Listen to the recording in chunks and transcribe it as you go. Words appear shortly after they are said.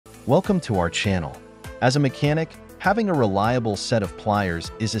Welcome to our channel. As a mechanic, having a reliable set of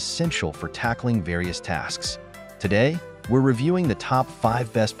pliers is essential for tackling various tasks. Today, we're reviewing the top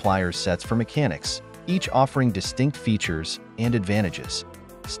 5 best pliers sets for mechanics, each offering distinct features and advantages.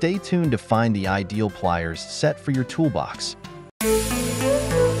 Stay tuned to find the ideal pliers set for your toolbox.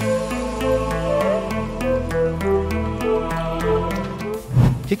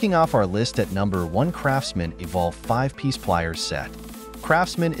 Kicking off our list at number 1, Craftsman Evolv 5-piece pliers set.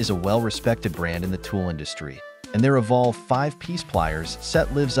 Craftsman is a well-respected brand in the tool industry, and their Evolv 5-piece pliers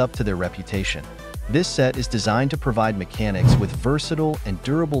set lives up to their reputation. This set is designed to provide mechanics with versatile and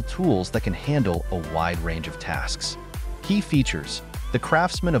durable tools that can handle a wide range of tasks. Key features: the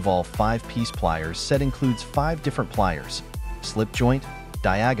Craftsman Evolv 5-piece pliers set includes 5 different pliers: slip joint,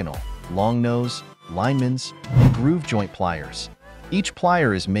 diagonal, long nose, lineman's, and groove joint pliers. Each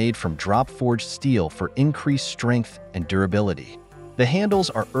plier is made from drop-forged steel for increased strength and durability. The handles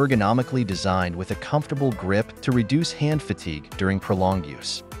are ergonomically designed with a comfortable grip to reduce hand fatigue during prolonged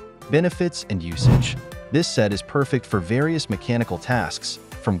use. Benefits and usage: this set is perfect for various mechanical tasks,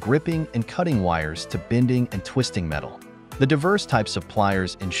 from gripping and cutting wires to bending and twisting metal. The diverse types of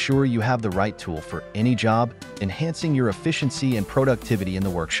pliers ensure you have the right tool for any job, enhancing your efficiency and productivity in the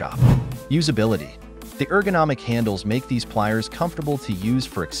workshop. Usability: the ergonomic handles make these pliers comfortable to use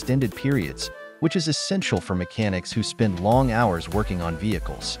for extended periods, which is essential for mechanics who spend long hours working on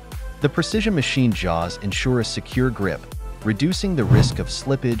vehicles. The precision machine jaws ensure a secure grip, reducing the risk of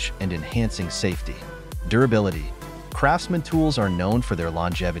slippage and enhancing safety. Durability: Craftsman tools are known for their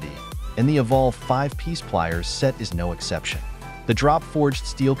longevity, and the Evolv 5-piece pliers set is no exception. The drop-forged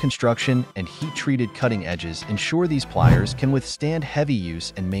steel construction and heat-treated cutting edges ensure these pliers can withstand heavy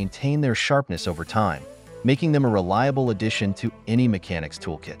use and maintain their sharpness over time, making them a reliable addition to any mechanic's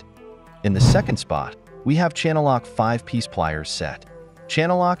toolkit. In the second spot, we have Channellock 5-piece pliers set.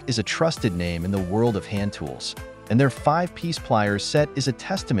 Channellock is a trusted name in the world of hand tools, and their 5-piece pliers set is a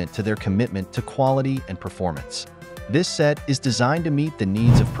testament to their commitment to quality and performance. This set is designed to meet the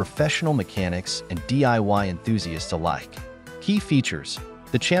needs of professional mechanics and DIY enthusiasts alike. Key features: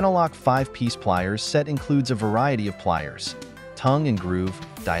 the Channellock 5-piece pliers set includes a variety of pliers: tongue and groove,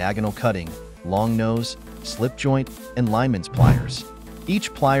 diagonal cutting, long nose, slip joint, and lineman's pliers.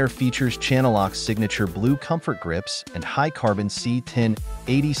 Each plier features Channellock's signature blue comfort grips and high-carbon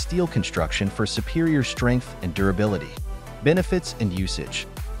C1080 steel construction for superior strength and durability. Benefits and usage: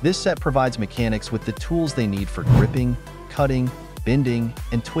 this set provides mechanics with the tools they need for gripping, cutting, bending,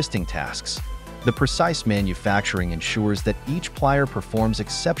 and twisting tasks. The precise manufacturing ensures that each plier performs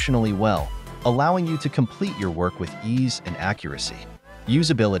exceptionally well, allowing you to complete your work with ease and accuracy.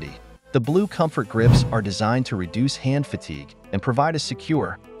 Usability: the blue comfort grips are designed to reduce hand fatigue and provide a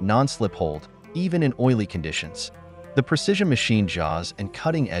secure, non-slip hold, even in oily conditions. The precision machine jaws and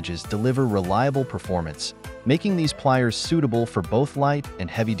cutting edges deliver reliable performance, making these pliers suitable for both light and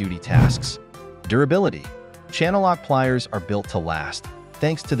heavy-duty tasks. Durability: Channellock pliers are built to last,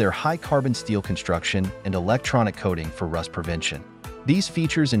 thanks to their high-carbon steel construction and electronic coating for rust prevention. These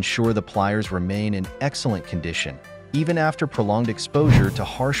features ensure the pliers remain in excellent condition, even after prolonged exposure to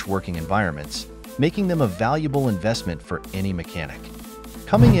harsh working environments, making them a valuable investment for any mechanic.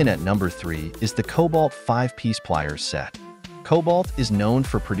 Coming in at number 3 is the Kobalt 5-piece pliers set. Kobalt is known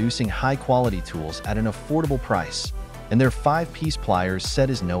for producing high-quality tools at an affordable price, and their 5-piece pliers set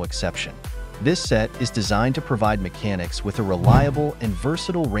is no exception. This set is designed to provide mechanics with a reliable and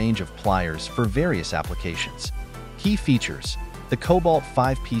versatile range of pliers for various applications. Key features: the Kobalt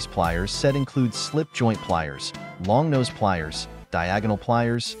 5-piece pliers set includes slip joint pliers, long nose pliers, diagonal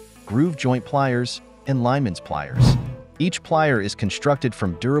pliers, groove joint pliers, and lineman's pliers. Each plier is constructed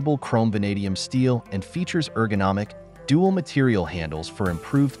from durable chrome vanadium steel and features ergonomic, dual-material handles for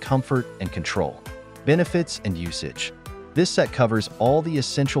improved comfort and control. Benefits and usage: this set covers all the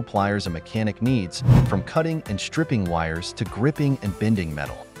essential pliers a mechanic needs, from cutting and stripping wires to gripping and bending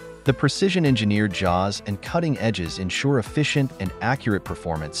metal. The precision-engineered jaws and cutting edges ensure efficient and accurate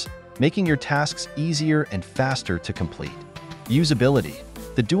performance, making your tasks easier and faster to complete. Usability: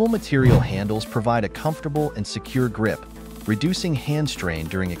 the dual-material handles provide a comfortable and secure grip, reducing hand strain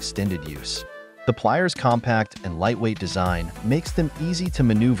during extended use. The pliers' compact and lightweight design makes them easy to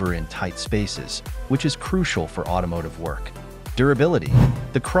maneuver in tight spaces, which is crucial for automotive work. Durability: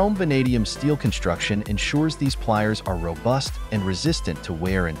 the chrome vanadium steel construction ensures these pliers are robust and resistant to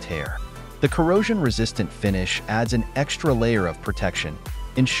wear and tear. The corrosion-resistant finish adds an extra layer of protection,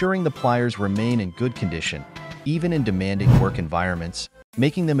 ensuring the pliers remain in good condition, even in demanding work environments,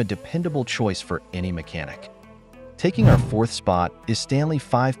 making them a dependable choice for any mechanic. Taking our 4th spot is Stanley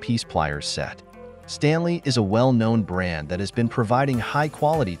 5-piece pliers set. Stanley is a well-known brand that has been providing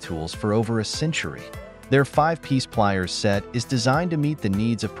high-quality tools for over a century. Their 5-piece Pliers set is designed to meet the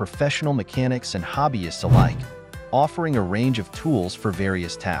needs of professional mechanics and hobbyists alike, offering a range of tools for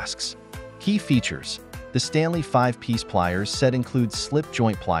various tasks. Key features: the Stanley 5-piece Pliers set includes slip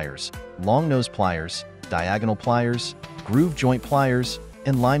joint pliers, long nose pliers, diagonal pliers, groove joint pliers,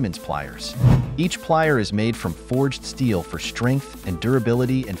 and lineman's pliers. Each plier is made from forged steel for strength and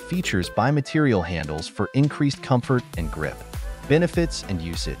durability and features bimaterial handles for increased comfort and grip. Benefits and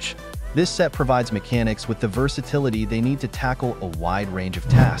usage: this set provides mechanics with the versatility they need to tackle a wide range of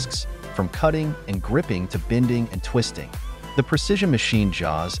tasks, from cutting and gripping to bending and twisting. The precision machine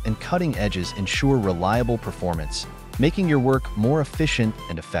jaws and cutting edges ensure reliable performance, making your work more efficient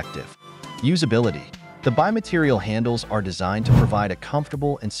and effective. Usability: the bimaterial handles are designed to provide a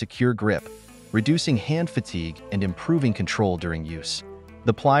comfortable and secure grip, reducing hand fatigue and improving control during use.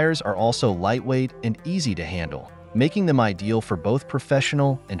 The pliers are also lightweight and easy to handle, making them ideal for both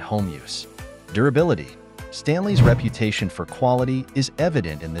professional and home use. Durability: Stanley's reputation for quality is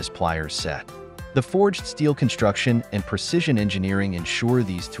evident in this Pliers set. The forged steel construction and precision engineering ensure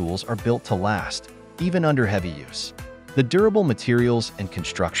these tools are built to last, even under heavy use. The durable materials and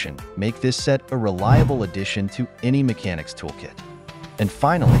construction make this set a reliable addition to any mechanic's toolkit. And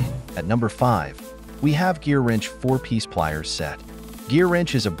finally, at number 5, we have GearWrench 4-piece Pliers set.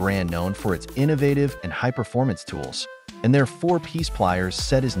 GearWrench is a brand known for its innovative and high-performance tools, and their 4-piece Pliers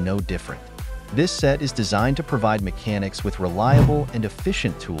set is no different. This set is designed to provide mechanics with reliable and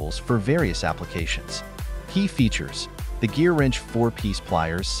efficient tools for various applications. Key features: the GearWrench 4-piece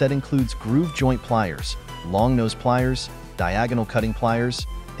Pliers set includes groove joint pliers, long nose pliers, diagonal cutting pliers,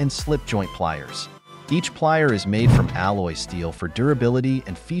 and slip joint pliers. Each plier is made from alloy steel for durability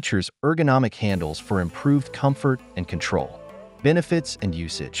and features ergonomic handles for improved comfort and control. Benefits and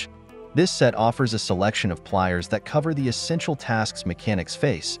usage: this set offers a selection of pliers that cover the essential tasks mechanics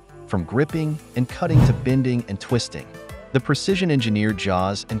face, from gripping and cutting to bending and twisting. The precision-engineered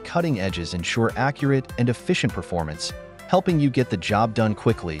jaws and cutting edges ensure accurate and efficient performance, helping you get the job done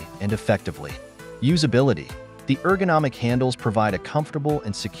quickly and effectively. Usability: the ergonomic handles provide a comfortable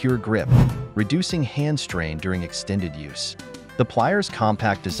and secure grip, reducing hand strain during extended use. The pliers'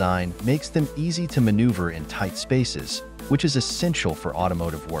 compact design makes them easy to maneuver in tight spaces, which is essential for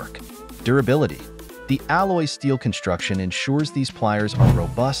automotive work. Durability: the alloy steel construction ensures these pliers are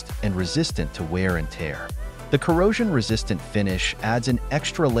robust and resistant to wear and tear. The corrosion-resistant finish adds an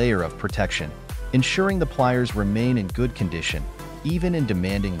extra layer of protection, ensuring the pliers remain in good condition, even in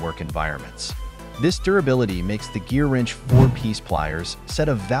demanding work environments. This durability makes the GearWrench 4-piece Pliers set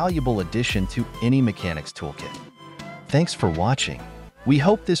a valuable addition to any mechanic's toolkit. Thanks for watching. We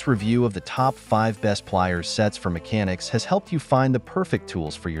hope this review of the top 5 best Pliers sets for mechanics has helped you find the perfect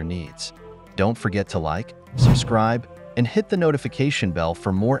tools for your needs. Don't forget to like, subscribe, and hit the notification bell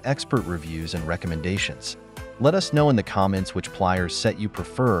for more expert reviews and recommendations. Let us know in the comments which Pliers set you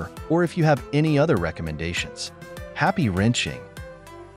prefer or if you have any other recommendations. Happy wrenching!